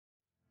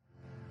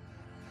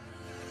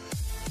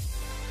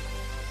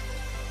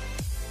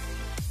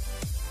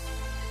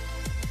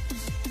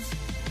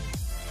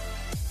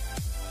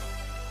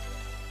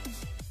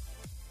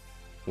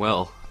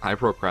Well, I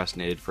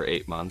procrastinated for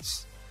 8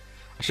 months.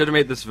 I should have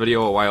made this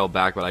video a while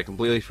back, but I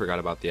completely forgot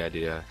about the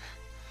idea.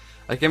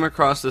 I came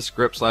across this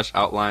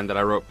script/outline that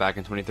I wrote back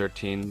in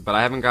 2013, but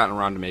I haven't gotten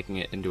around to making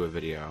it into a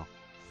video.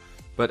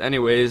 But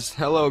anyways,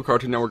 hello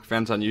Cartoon Network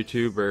fans on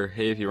YouTube, or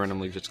hey if you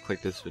randomly just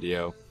clicked this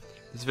video.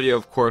 This video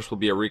of course will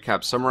be a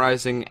recap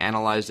summarizing,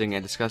 analyzing,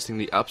 and discussing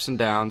the ups and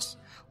downs,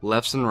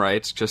 lefts and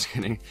rights, just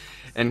kidding,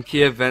 and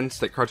key events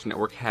that Cartoon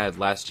Network had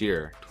last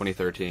year,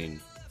 2013.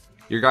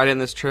 Your guide in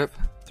this trip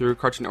through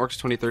Cartoon Network's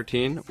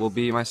 2013 will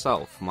be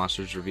myself,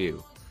 Monsters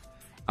Review.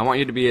 I want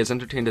you to be as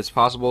entertained as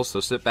possible, so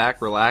sit back,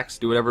 relax,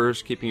 do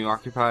whatever's keeping you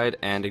occupied,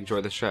 and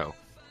enjoy the show.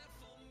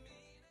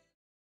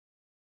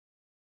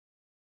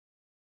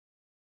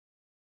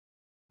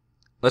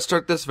 Let's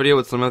start this video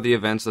with some of the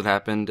events that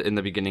happened in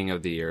the beginning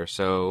of the year,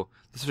 so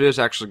this video is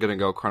actually going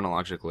to go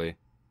chronologically.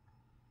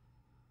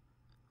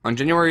 On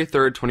January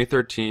 3rd,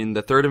 2013,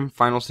 the third and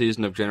final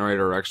season of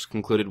Generator Rex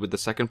concluded with the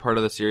second part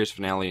of the series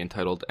finale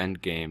entitled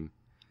Endgame.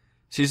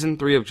 Season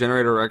 3 of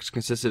Generator Rex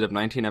consisted of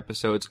 19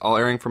 episodes, all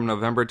airing from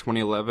November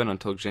 2011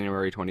 until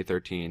January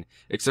 2013,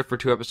 except for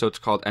 2 episodes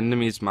called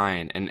Enemy's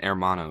Mine and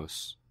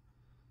Hermanos.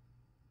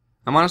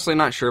 I'm honestly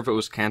not sure if it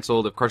was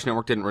cancelled, if Cartoon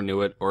Network didn't renew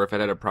it, or if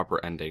it had a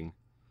proper ending.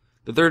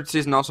 The third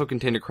season also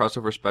contained a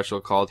crossover special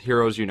called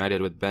Heroes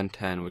United with Ben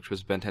 10, which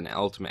was Ben 10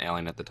 Ultimate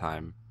Alien at the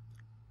time.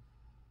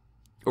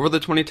 Over the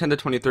 2010 to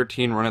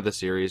 2013 run of the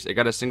series, it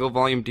got a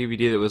single-volume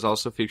DVD that was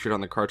also featured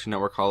on the Cartoon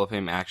Network Hall of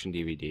Fame Action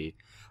DVD,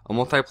 a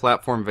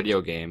multi-platform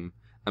video game,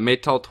 a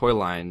Maytal toy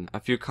line, a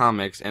few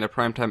comics, and a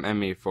Primetime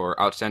Emmy for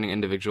Outstanding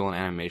Individual in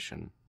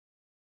Animation.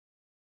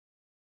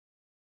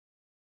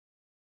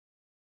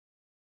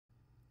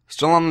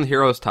 Still on the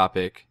Heroes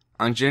topic,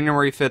 on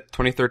January 5th,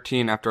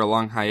 2013, after a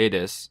long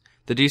hiatus,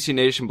 the DC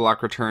Nation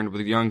block returned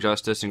with Young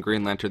Justice and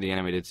Green Lantern the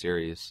Animated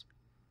Series.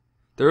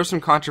 There was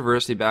some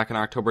controversy back in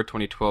October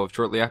 2012,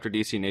 shortly after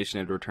DC Nation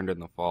had returned in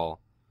the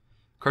fall.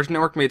 Cartoon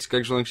Network made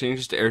scheduling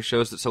changes to air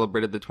shows that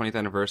celebrated the 20th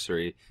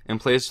anniversary in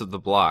place of the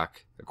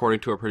block, according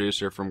to a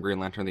producer from Green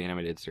Lantern the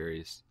Animated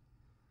Series.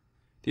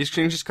 These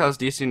changes caused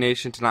DC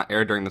Nation to not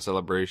air during the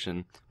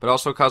celebration, but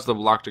also caused the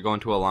block to go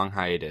into a long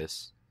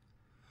hiatus.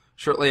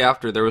 Shortly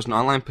after, there was an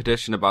online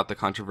petition about the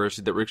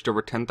controversy that reached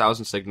over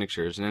 10,000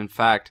 signatures, and in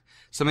fact,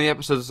 some of the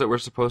episodes that were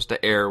supposed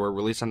to air were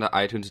released onto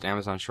iTunes and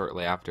Amazon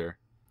shortly after.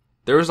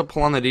 There was a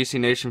poll on the DC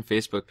Nation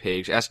Facebook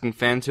page asking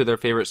fans who their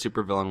favorite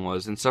supervillain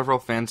was, and several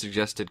fans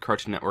suggested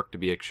Cartoon Network to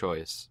be a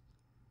choice.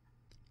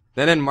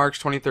 Then in March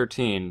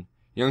 2013,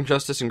 Young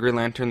Justice and Green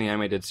Lantern the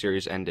Animated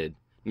Series ended,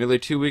 nearly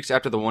 2 weeks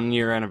after the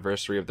 1-year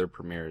anniversary of their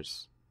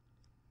premieres.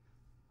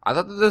 I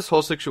thought that this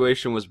whole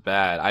situation was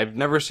bad. I've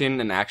never seen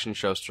an action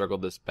show struggle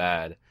this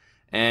bad,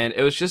 and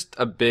it was just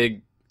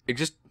it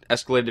just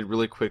escalated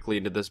really quickly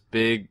into this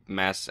big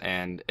mess,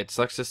 and it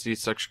sucks to see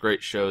such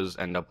great shows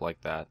end up like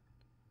that.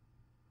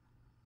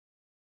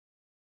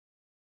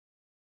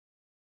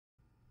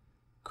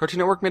 Cartoon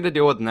Network made a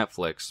deal with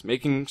Netflix,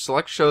 making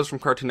select shows from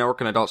Cartoon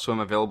Network and Adult Swim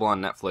available on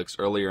Netflix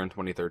earlier in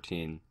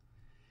 2013.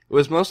 It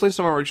was mostly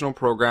some original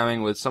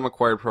programming with some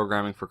acquired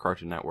programming for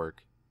Cartoon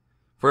Network.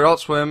 For Adult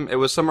Swim, it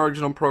was some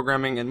original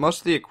programming, and most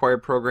of the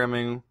acquired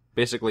programming,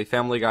 basically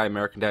Family Guy,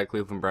 American Dad,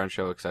 Cleveland Brown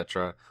Show,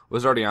 etc.,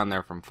 was already on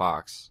there from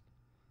Fox.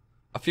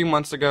 A few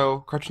months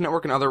ago, Cartoon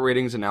Network and other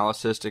ratings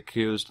analysts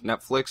accused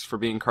Netflix for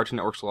being Cartoon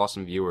Network's loss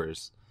in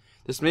viewers.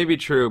 This may be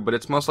true, but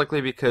it's most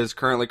likely because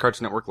currently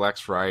Cartoon Network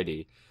lacks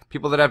variety.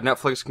 People that have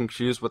Netflix can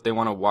choose what they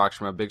want to watch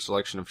from a big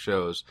selection of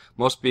shows,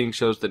 most being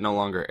shows that no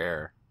longer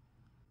air.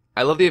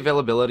 I love the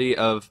availability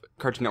of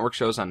Cartoon Network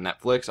shows on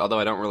Netflix, although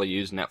I don't really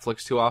use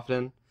Netflix too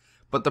often.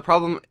 But the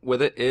problem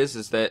with it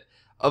is that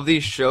of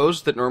these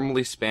shows that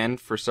normally span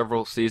for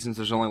several seasons,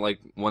 there's only like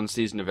 1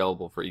 season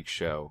available for each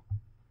show.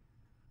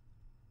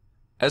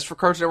 As for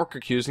Cartoon Network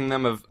accusing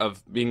them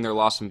of being their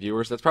loss in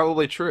viewers, that's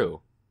probably true.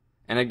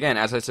 And again,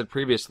 as I said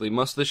previously,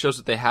 most of the shows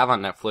that they have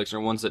on Netflix are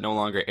ones that no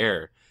longer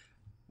air.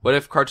 What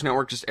if Cartoon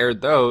Network just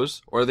aired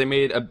those, or they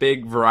made a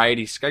big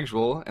variety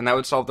schedule, and that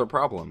would solve their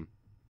problem?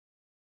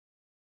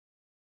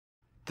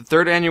 The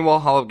 3rd Annual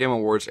Hall of Game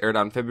Awards aired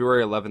on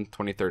February 11th,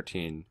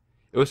 2013.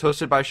 It was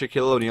hosted by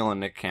Shaquille O'Neal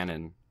and Nick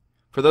Cannon.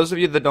 For those of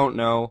you that don't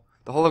know,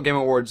 the Hall of Game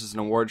Awards is an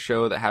award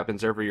show that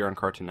happens every year on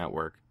Cartoon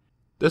Network.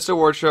 This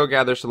award show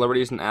gathers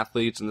celebrities and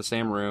athletes in the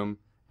same room,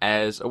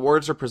 as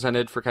awards are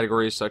presented for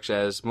categories such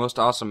as Most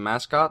Awesome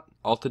Mascot,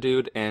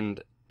 Altitude,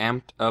 and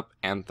Amped Up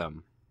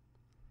Anthem.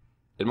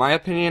 In my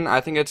opinion,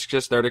 I think it's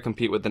just there to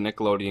compete with the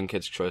Nickelodeon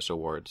Kids' Choice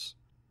Awards.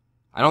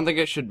 I don't think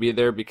it should be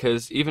there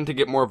because even to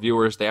get more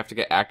viewers, they have to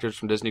get actors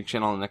from Disney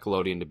Channel and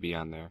Nickelodeon to be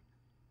on there.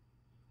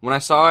 When I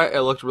saw it,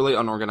 it looked really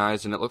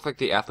unorganized and it looked like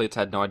the athletes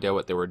had no idea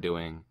what they were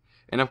doing.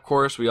 And of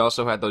course, we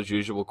also had those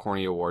usual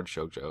corny award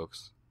show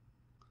jokes.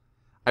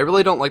 I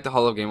really don't like the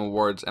Hall of Game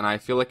Awards, and I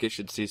feel like it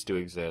should cease to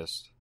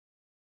exist.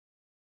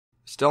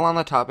 Still on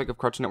the topic of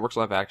Cartoon Network's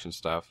live action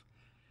stuff,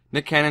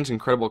 Nick Cannon's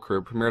Incredible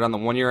Crew premiered on the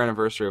 1-year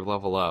anniversary of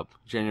Level Up,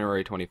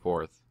 January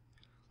 24th.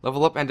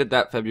 Level Up ended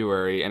that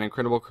February, and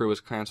Incredible Crew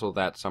was cancelled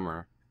that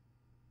summer.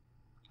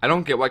 I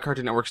don't get why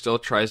Cartoon Network still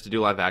tries to do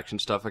live action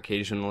stuff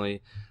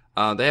occasionally.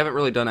 They haven't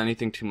really done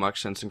anything too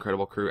much since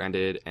Incredible Crew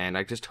ended, and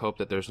I just hope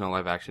that there's no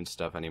live action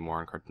stuff anymore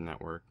on Cartoon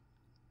Network.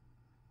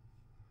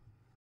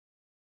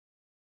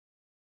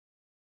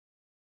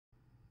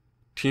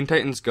 Teen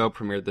Titans Go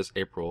premiered this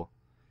April.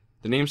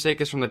 The namesake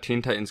is from the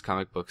Teen Titans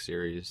comic book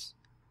series.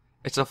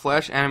 It's a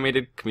Flash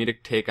animated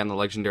comedic take on the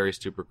legendary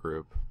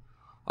supergroup.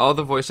 All of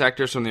the voice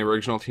actors from the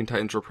original Teen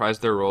Titans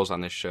reprised their roles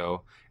on this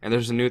show, and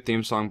there's a new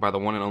theme song by the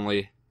one and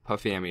only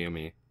Puffy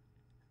Amiyumi.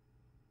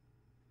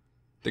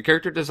 The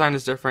character design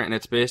is different and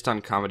it's based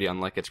on comedy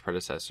unlike its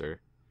predecessor.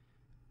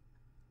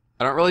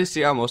 I don't really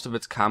see how most of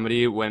it's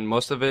comedy when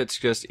most of it's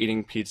just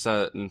eating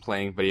pizza and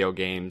playing video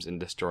games and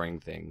destroying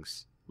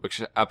things,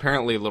 which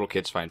apparently little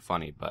kids find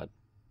funny, but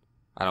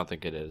I don't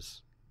think it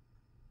is.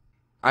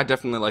 I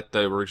definitely like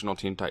the original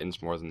Teen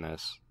Titans more than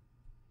this.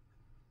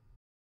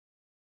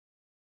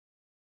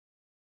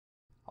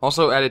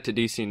 Also added to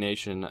DC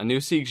Nation, a new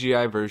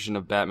CGI version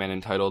of Batman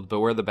entitled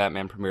Beware the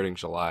Batman premiered in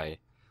July.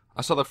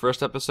 I saw the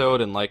first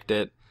episode and liked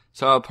it,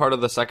 saw a part of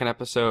the second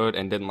episode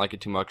and didn't like it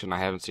too much, and I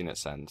haven't seen it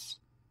since.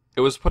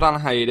 It was put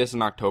on hiatus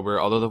in October,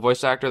 although the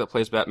voice actor that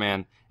plays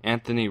Batman,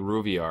 Anthony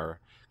Rouvier,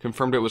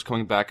 confirmed it was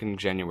coming back in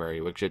January,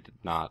 which it did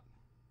not.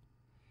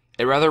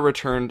 It rather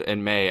returned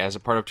in May as a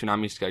part of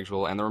Toonami's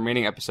schedule, and the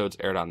remaining episodes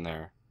aired on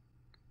there.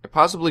 It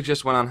possibly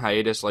just went on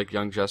hiatus like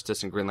Young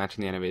Justice and Green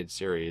Lantern the Animated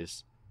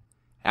Series.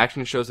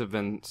 Action shows have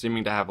been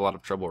seeming to have a lot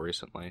of trouble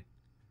recently.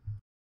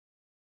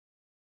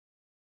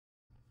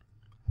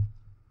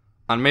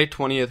 On May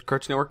 20th,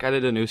 Cartoon Network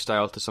added a new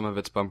style to some of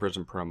its bumpers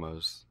and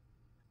promos.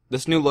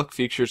 This new look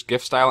features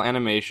GIF-style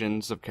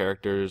animations of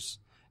characters,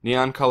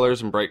 neon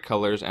colors and bright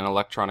colors, and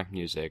electronic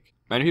music.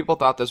 Many people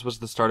thought this was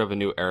the start of a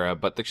new era,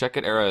 but the Check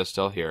It era is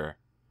still here.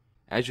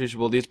 As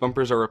usual, these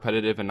bumpers are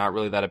repetitive and not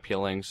really that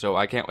appealing, so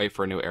I can't wait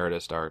for a new era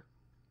to start.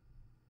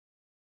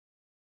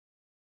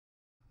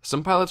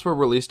 Some pilots were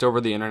released over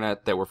the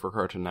internet that were for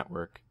Cartoon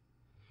Network.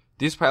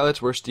 These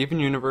pilots were Steven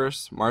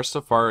Universe, Mars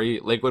Safari,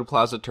 Lakewood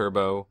Plaza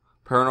Turbo,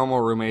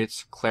 Paranormal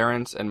Roommates,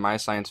 Clarence, and My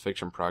Science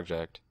Fiction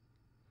Project.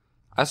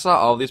 I saw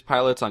all of these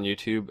pilots on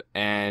YouTube,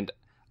 and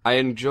I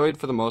enjoyed,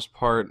 for the most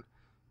part,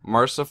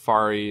 Mars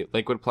Safari,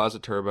 Lakewood Plaza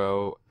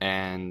Turbo,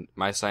 and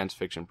My Science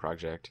Fiction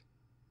Project.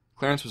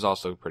 Clarence was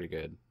also pretty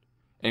good.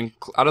 And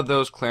out of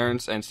those,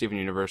 Clarence and Steven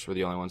Universe were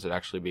the only ones that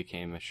actually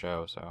became a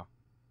show, so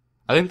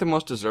I think the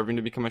most deserving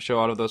to become a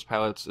show out of those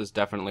pilots is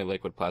definitely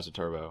Lakewood Plaza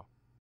Turbo.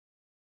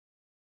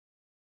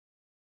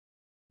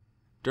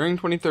 During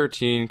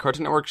 2013,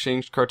 Cartoon Network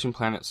changed Cartoon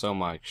Planet so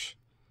much.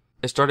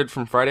 It started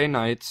from Friday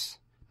nights,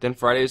 then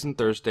Fridays and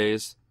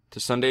Thursdays, to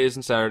Sundays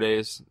and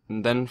Saturdays,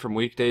 and then from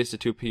weekdays to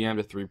 2 p.m.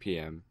 to 3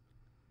 p.m.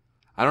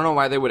 I don't know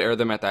why they would air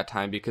them at that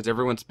time because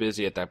everyone's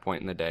busy at that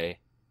point in the day.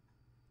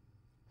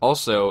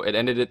 Also, it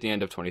ended at the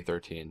end of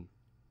 2013.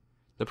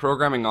 The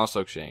programming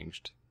also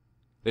changed.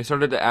 They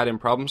started to add in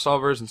Problem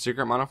Solvers and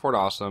Secret Monofort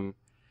Awesome,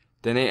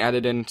 then they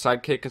added in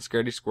Sidekick and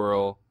Scaredy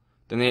Squirrel,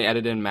 then they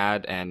added in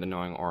Mad and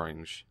Annoying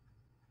Orange.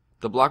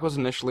 The block was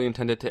initially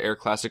intended to air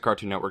classic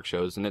Cartoon Network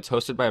shows, and it's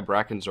hosted by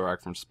Bracken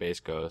Zorak from Space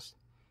Ghost.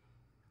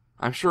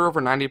 I'm sure over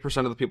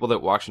 90% of the people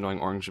that watch Annoying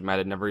Orange and Mad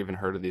had never even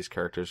heard of these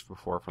characters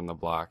before from the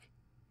block.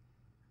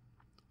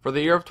 For the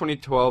year of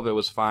 2012, it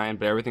was fine,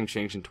 but everything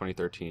changed in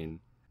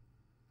 2013.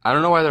 I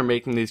don't know why they're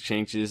making these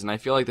changes, and I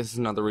feel like this is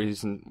another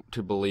reason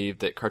to believe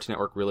that Cartoon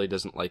Network really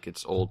doesn't like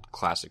its old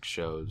classic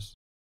shows.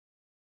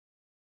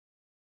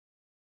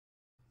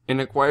 An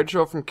acquired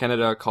show from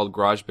Canada called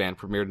Garage Band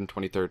premiered in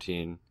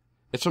 2013.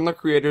 It's from the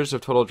creators of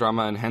Total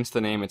Drama, and hence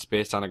the name it's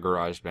based on a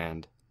garage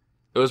band.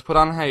 It was put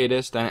on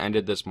hiatus, then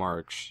ended this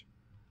March.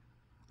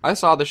 I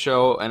saw the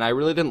show, and I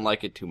really didn't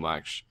like it too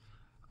much.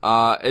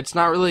 It's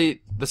not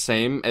really the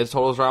same as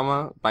Total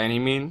Drama by any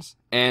means,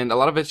 and a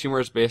lot of its humor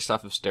is based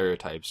off of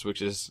stereotypes,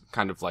 which is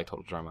kind of like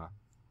Total Drama.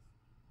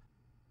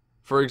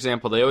 For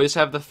example, they always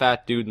have the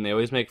fat dude, and they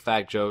always make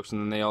fat jokes,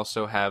 and then they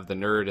also have the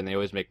nerd, and they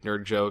always make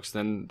nerd jokes,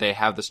 then they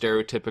have the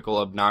stereotypical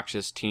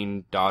obnoxious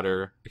teen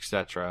daughter,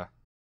 etc.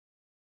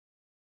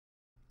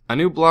 A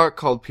new block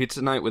called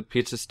Pizza Night with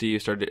Pizza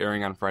Steve started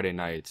airing on Friday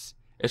nights.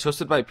 It's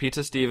hosted by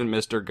Pizza Steve and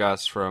Mr.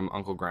 Gus from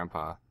Uncle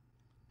Grandpa.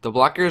 The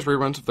block airs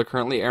reruns of the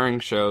currently airing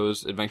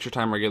shows, Adventure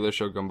Time, Regular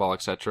Show, Gumball,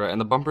 etc., and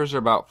the bumpers are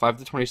about 5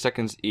 to 20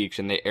 seconds each,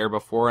 and they air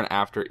before and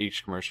after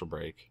each commercial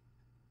break.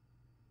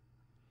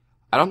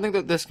 I don't think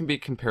that this can be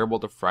comparable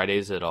to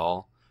Fridays at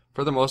all.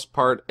 For the most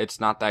part, it's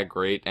not that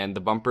great, and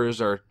the bumpers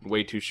are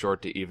way too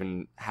short to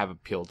even have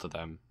appeal to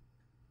them.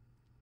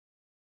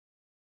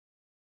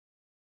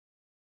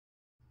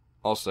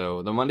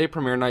 Also, the Monday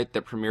premiere night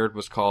that premiered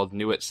was called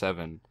New at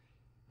 7.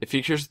 It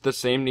features the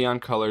same neon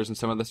colors and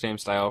some of the same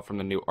style from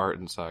the new art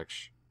and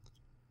such.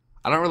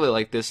 I don't really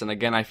like this, and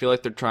again, I feel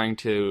like they're trying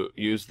to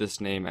use this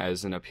name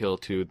as an appeal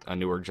to a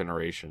newer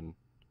generation.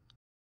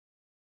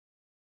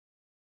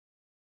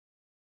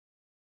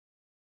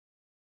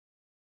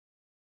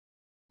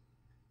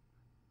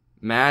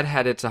 Mad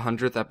had its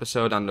 100th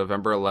episode on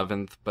November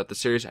 11th, but the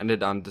series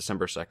ended on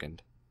December 2nd.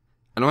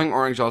 Annoying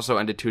Orange also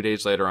ended 2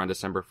 days later on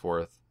December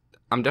 4th.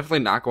 I'm definitely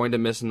not going to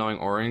miss Annoying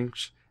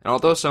Orange. And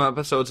although some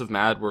episodes of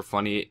Mad were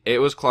funny, it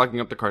was clogging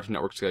up the Cartoon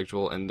Network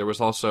schedule, and there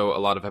was also a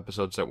lot of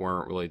episodes that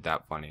weren't really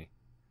that funny.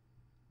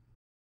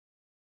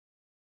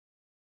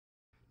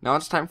 Now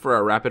it's time for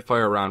our rapid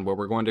fire round where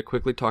we're going to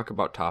quickly talk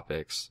about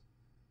topics.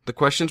 The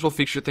questions will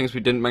feature things we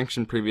didn't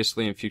mention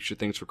previously and future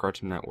things for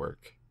Cartoon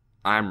Network.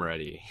 I'm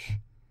ready.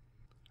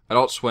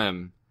 Adult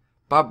Swim.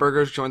 Bob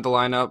Burgers joined the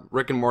lineup,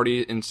 Rick and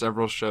Morty in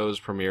several shows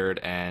premiered,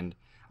 and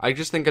I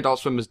just think Adult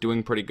Swim is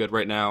doing pretty good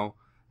right now,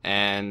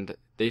 and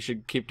they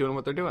should keep doing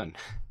what they're doing.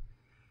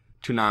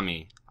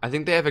 Toonami. I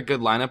think they have a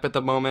good lineup at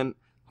the moment.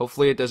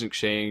 Hopefully it doesn't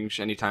change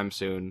anytime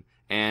soon,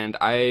 and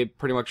I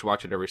pretty much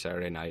watch it every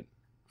Saturday night,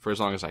 for as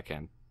long as I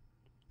can.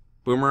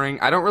 Boomerang.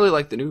 I don't really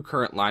like the new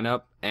current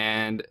lineup,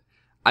 and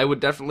I would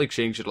definitely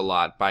change it a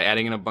lot by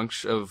adding in a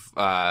bunch of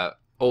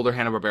older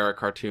Hanna-Barbera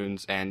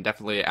cartoons and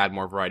definitely add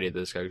more variety to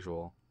the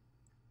schedule.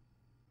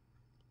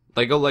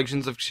 LEGO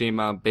Legends of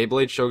Tsushima,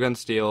 Beyblade Shogun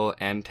Steel,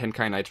 and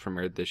Tenkai Nights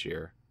premiered this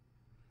year.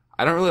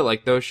 I don't really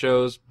like those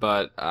shows,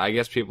 but I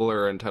guess people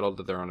are entitled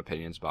to their own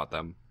opinions about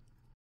them.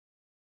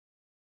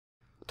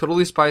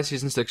 Totally Spies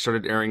Season 6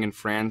 started airing in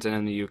France and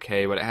in the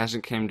UK, but it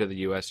hasn't come to the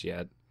US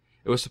yet.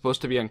 It was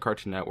supposed to be on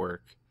Cartoon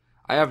Network.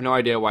 I have no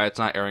idea why it's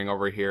not airing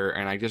over here,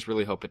 and I just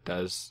really hope it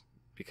does,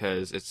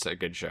 because it's a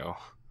good show.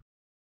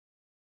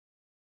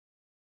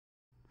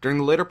 During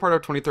the later part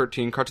of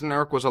 2013, Cartoon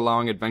Network was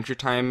allowing Adventure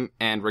Time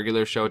and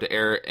Regular Show to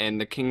air in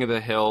the King of the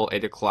Hill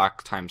 8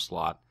 o'clock time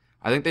slot.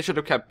 I think they should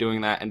have kept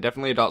doing that, and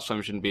definitely Adult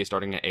Swim shouldn't be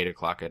starting at 8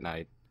 o'clock at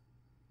night.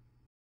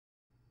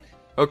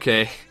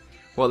 Okay,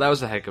 well that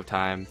was a heck of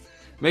time.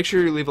 Make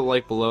sure you leave a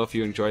like below if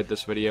you enjoyed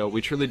this video.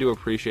 We truly do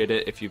appreciate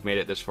it if you've made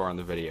it this far in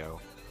the video.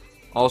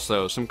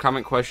 Also, some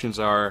comment questions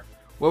are,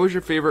 what was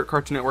your favorite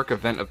Cartoon Network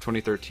event of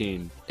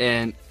 2013?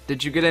 And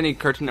did you get any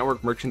Cartoon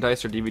Network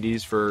merchandise or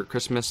DVDs for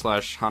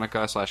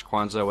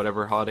Christmas/Hanukkah/Kwanzaa,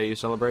 whatever holiday you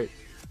celebrate?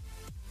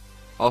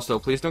 Also,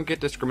 please don't get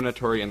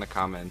discriminatory in the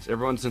comments.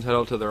 Everyone's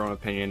entitled to their own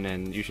opinion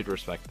and you should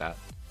respect that.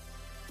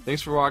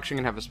 Thanks for watching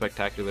and have a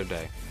spectacular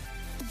day.